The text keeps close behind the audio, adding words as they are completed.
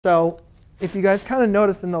So if you guys kind of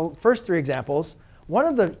notice in the first three examples, one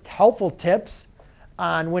of the helpful tips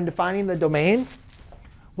on when defining the domain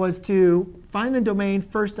was to find the domain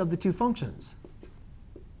first of the two functions.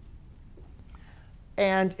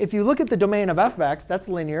 And if you look at the domain of f of x, that's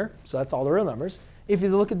linear, so that's all the real numbers. If you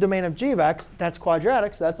look at the domain of g of x, that's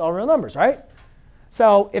quadratic, so that's all real numbers, right?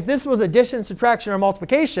 So if this was addition, subtraction, or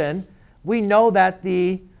multiplication, we know that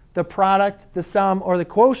the product, the sum, or the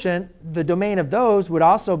quotient, the domain of those would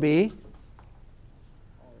also be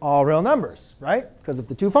all real numbers, right? Because if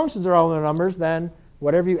the two functions are all real numbers, then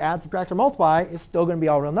whatever you add, subtract, or multiply is still going to be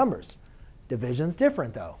all real numbers. Division's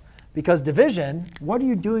different, though. Because division, what are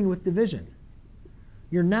you doing with division?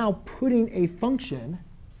 You're now putting a function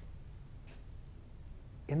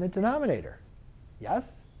in the denominator.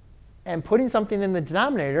 Yes? And putting something in the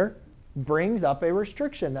denominator brings up a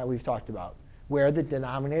restriction that we've talked about, where the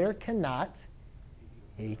denominator cannot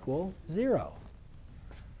equal 0.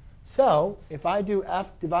 So if I do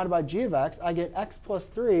f divided by g of x, I get x plus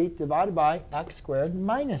 3 divided by x squared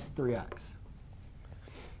minus 3x.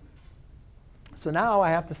 So now I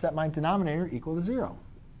have to set my denominator equal to 0.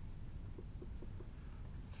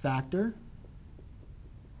 Factor,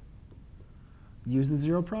 use the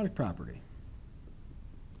zero product property.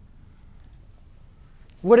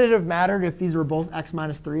 Would it have mattered if these were both x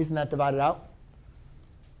minus 3s and that divided out?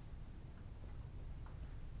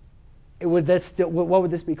 What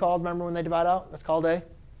would this be called? Remember when they divide out? That's called a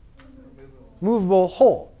movable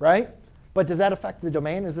whole, right? But does that affect the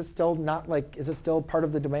domain? Is it still not like, is it still part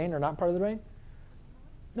of the domain or not part of the domain?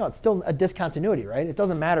 No, it's still a discontinuity, right? It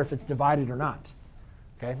doesn't matter if it's divided or not.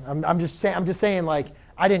 Okay? I'm just saying, like,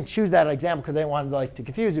 I didn't choose that example because I didn't want to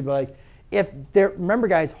confuse you. But like, if there, remember,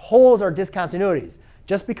 guys, wholes are discontinuities.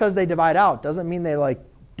 Just because they divide out doesn't mean they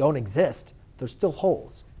don't exist. They're still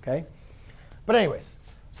wholes. Okay? But anyways,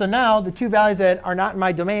 so now the two values that are not in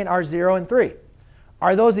my domain are 0 and 3.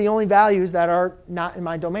 Are those the only values that are not in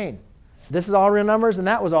my domain? This is all real numbers, and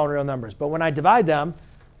that was all real numbers. But when I divide them,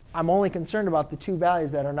 I'm only concerned about the two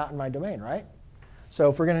values that are not in my domain, right? So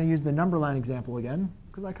if we're going to use the number line example again,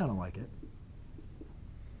 because I kind of like it,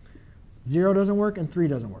 0 doesn't work and 3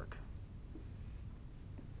 doesn't work.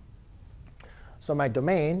 So my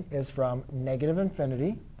domain is from negative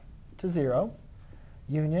infinity to 0,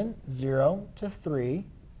 union 0 to 3,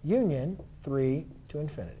 union 3 to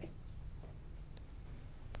infinity.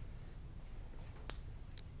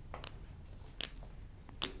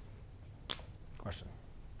 Question?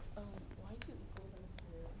 Why do you equal to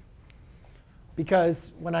 0?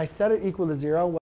 Because when I set it equal to 0,